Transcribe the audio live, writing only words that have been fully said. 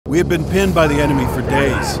We have been pinned by the enemy for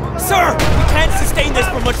days. Sir! We can't sustain this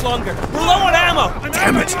for much longer. We're low on ammo!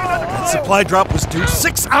 Damn it! That supply drop was due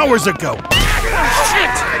 6 hours ago!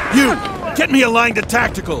 Shit! You! Get me aligned to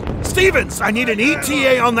tactical! Stevens, I need an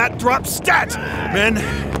ETA on that drop stat! Men,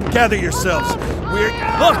 gather yourselves.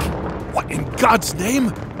 Look! What in God's name?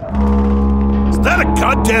 Is that a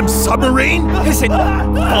goddamn submarine? Is it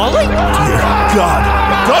falling? Dear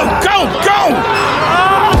God! Go, go, go!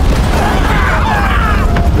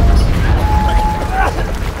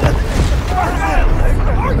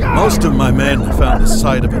 Most of my men found the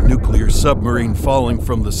sight of a nuclear submarine falling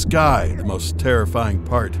from the sky the most terrifying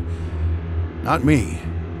part. Not me.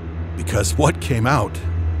 Because what came out?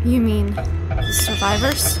 You mean the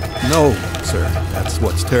survivors? No, sir. That's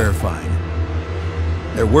what's terrifying.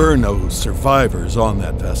 There were no survivors on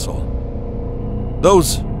that vessel.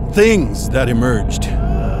 Those things that emerged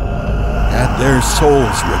had their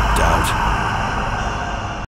souls ripped out.